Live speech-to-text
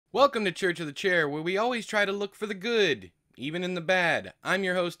Welcome to Church of the Chair, where we always try to look for the good, even in the bad. I'm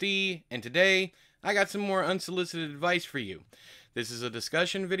your host E, and today I got some more unsolicited advice for you. This is a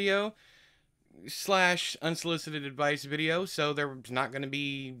discussion video slash unsolicited advice video, so there's not going to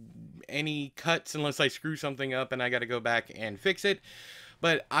be any cuts unless I screw something up and I got to go back and fix it.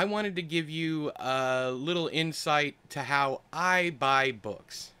 But I wanted to give you a little insight to how I buy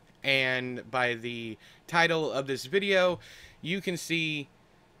books. And by the title of this video, you can see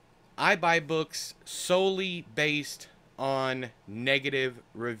I buy books solely based on negative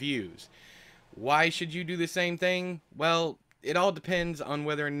reviews. Why should you do the same thing? Well, it all depends on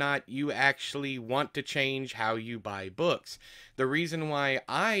whether or not you actually want to change how you buy books. The reason why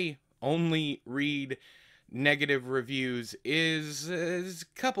I only read negative reviews is a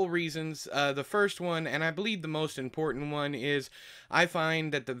couple reasons. The first one, and I believe the most important one, is I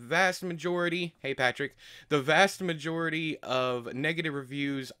find that the vast majority, hey Patrick, the vast majority of negative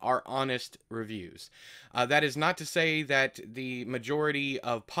reviews are honest reviews. That is not to say that the majority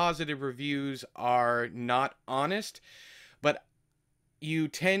of positive reviews are not honest, but you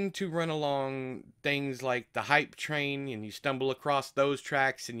tend to run along things like the hype train and you stumble across those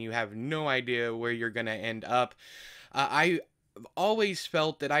tracks and you have no idea where you're going to end up. I've always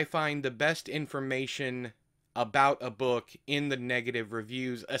felt that I find the best information about a book in the negative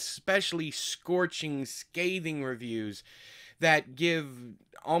reviews, especially scorching, scathing reviews that give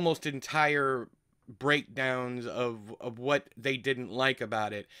almost entire breakdowns of what they didn't like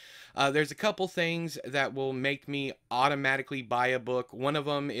about it. There's a couple things that will make me automatically buy a book. One of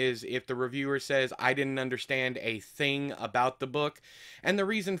them is if the reviewer says, I didn't understand a thing about the book. And the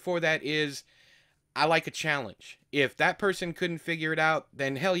reason for that is I like a challenge. If that person couldn't figure it out,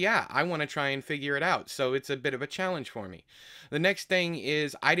 then hell yeah, I want to try and figure it out. So it's a bit of a challenge for me. The next thing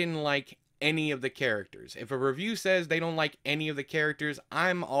is I didn't like any of the characters. If a review says they don't like any of the characters,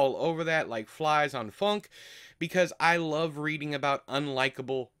 I'm all over that like flies on funk because I love reading about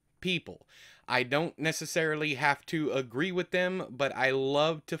unlikable people. I don't necessarily have to agree with them, but I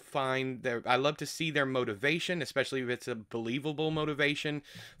love to I love to see their motivation, especially if it's a believable motivation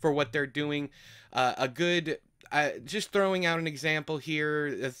for what they're doing. Just throwing out an example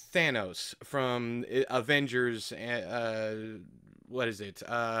here, Thanos from Avengers, what is it?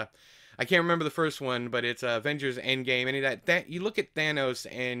 I can't remember the first one, but it's Avengers Endgame. Any of that you look at Thanos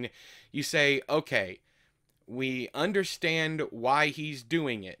and you say, okay, we understand why he's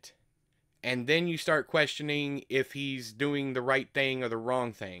doing it. And then you start questioning if he's doing the right thing or the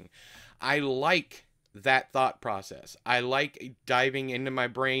wrong thing. I like that thought process. I like diving into my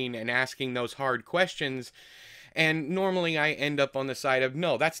brain and asking those hard questions. And normally I end up on the side of,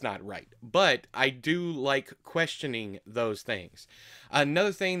 no, that's not right. But I do like questioning those things.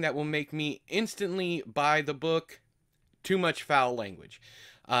 Another thing that will make me instantly buy the book, too much foul language.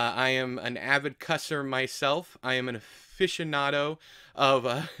 I am an avid cusser myself. I am an aficionado of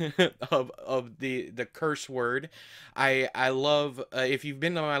of the curse word. I love if you've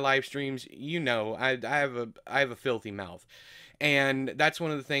been to my live streams, you know I have a filthy mouth. And that's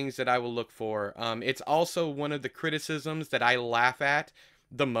one of the things that I will look for. It's also one of the criticisms that I laugh at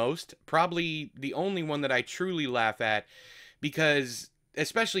the most. Probably the only one that I truly laugh at because,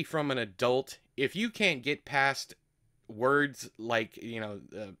 especially from an adult, if you can't get past words like,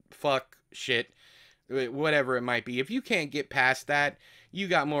 fuck, shit, whatever it might be, if you can't get past that, you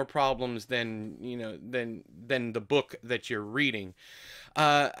got more problems than, than the book that you're reading.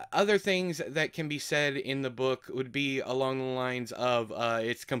 Other things that can be said in the book would be along the lines of,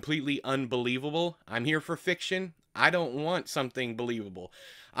 it's completely unbelievable. I'm here for fiction. I don't want something believable.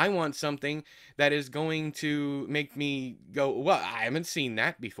 I want something that is going to make me go, well, I haven't seen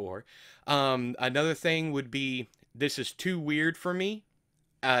that before. Another thing would be, this is too weird for me.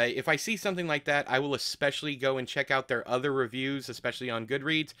 If I see something like that, I will especially go and check out their other reviews, especially on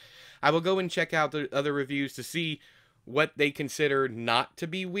Goodreads. I will go and check out the other reviews to see what they consider not to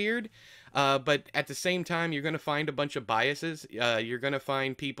be weird. But at the same time, you're going to find a bunch of biases. You're going to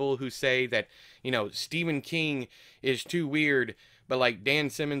find people who say that, Stephen King is too weird, but like Dan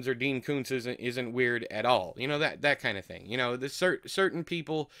Simmons or Dean Koontz isn't weird at all. That kind of thing. The certain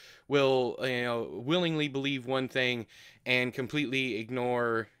people will, willingly believe one thing and completely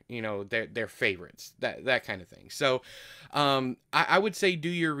ignore, their favorites, that kind of thing. So I would say do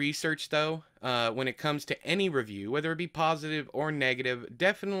your research though. When it comes to any review, whether it be positive or negative,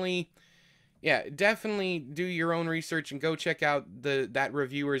 definitely Yeah, definitely do your own research and go check out that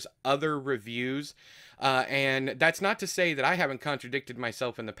reviewer's other reviews. And that's not to say that I haven't contradicted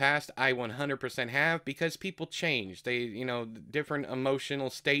myself in the past. I 100% have, because people change. They, different emotional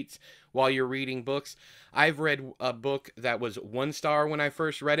states while you're reading books. I've read a book that was 1 star when I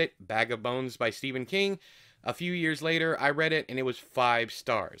first read it, Bag of Bones by Stephen King. A few years later, I read it and it was 5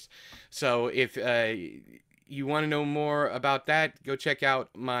 stars. So if you want to know more about that, go check out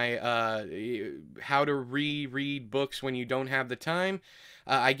my how to reread books when you don't have the time.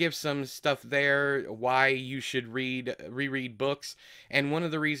 I give some stuff there why you should reread books, and one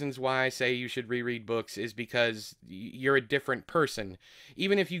of the reasons why I say you should reread books is because you're a different person.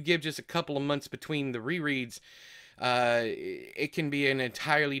 Even if you give just a couple of months between the rereads, it can be an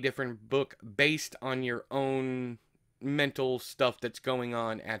entirely different book based on your own mental stuff that's going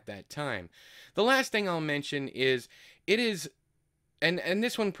on at that time. The last thing I'll mention is it is, and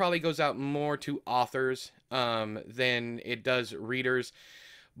this one probably goes out more to authors than it does readers,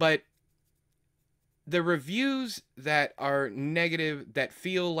 but the reviews that are negative, that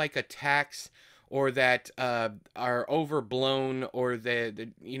feel like attacks, or that are overblown, or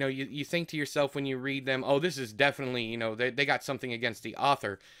you think to yourself when you read them, oh, this is definitely, they got something against the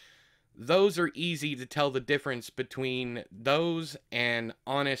author. Those are easy to tell the difference between those and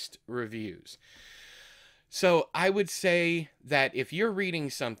honest reviews. So I would say that if you're reading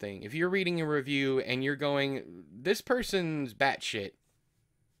something, if you're reading a review and you're going, this person's batshit,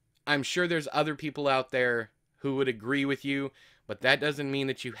 I'm sure there's other people out there who would agree with you, but that doesn't mean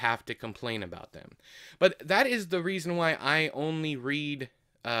that you have to complain about them. But that is the reason why I only read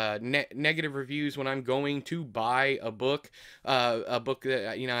negative reviews when I'm going to buy a book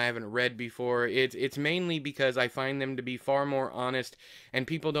that I haven't read before. It's mainly because I find them to be far more honest, and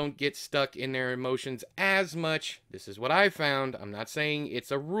people don't get stuck in their emotions as much. This is what I found. I'm not saying it's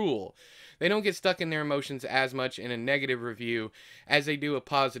a rule. They don't get stuck in their emotions as much in a negative review as they do a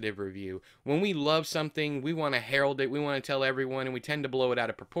positive review. When we love something, we want to herald it, we want to tell everyone, and we tend to blow it out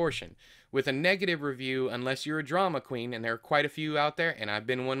of proportion. With a negative review, unless you're a drama queen, and there are quite a few out there, and I've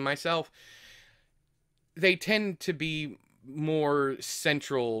been one myself, they tend to be more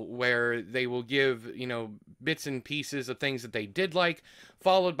central, where they will give, bits and pieces of things that they did like,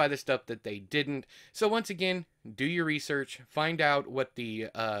 followed by the stuff that they didn't. So once again, do your research, find out what the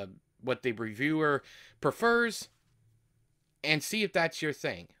reviewer prefers, and see if that's your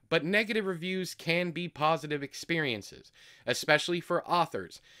thing. But negative reviews can be positive experiences, especially for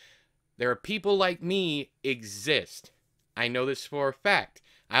authors. There are people like me exist. I know this for a fact.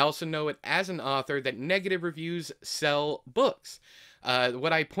 I also know it as an author that negative reviews sell books.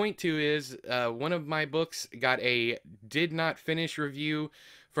 What I point to is one of my books got a did not finish review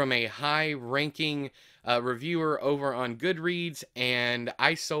from a high-ranking reviewer over on Goodreads, and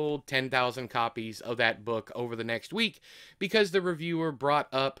I sold 10,000 copies of that book over the next week because the reviewer brought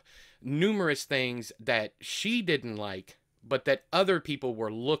up numerous things that she didn't like, but that other people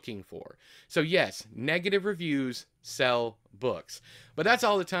were looking for. So yes, negative reviews sell books. But that's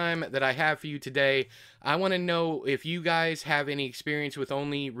all the time that I have for you today. I want to know if you guys have any experience with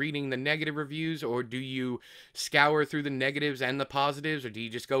only reading the negative reviews, or do you scour through the negatives and the positives, or do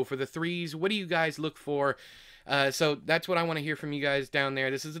you just go for the threes? What do you guys look for? So that's what I want to hear from you guys down there.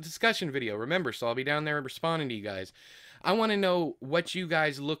 This is a discussion video, remember, so I'll be down there responding to you guys. I want to know what you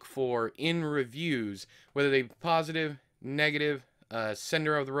guys look for in reviews, whether they're positive, negative,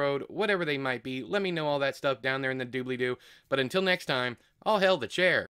 center of the road, whatever they might be. Let me know all that stuff down there in the doobly-doo. But until next time, all hail the chair.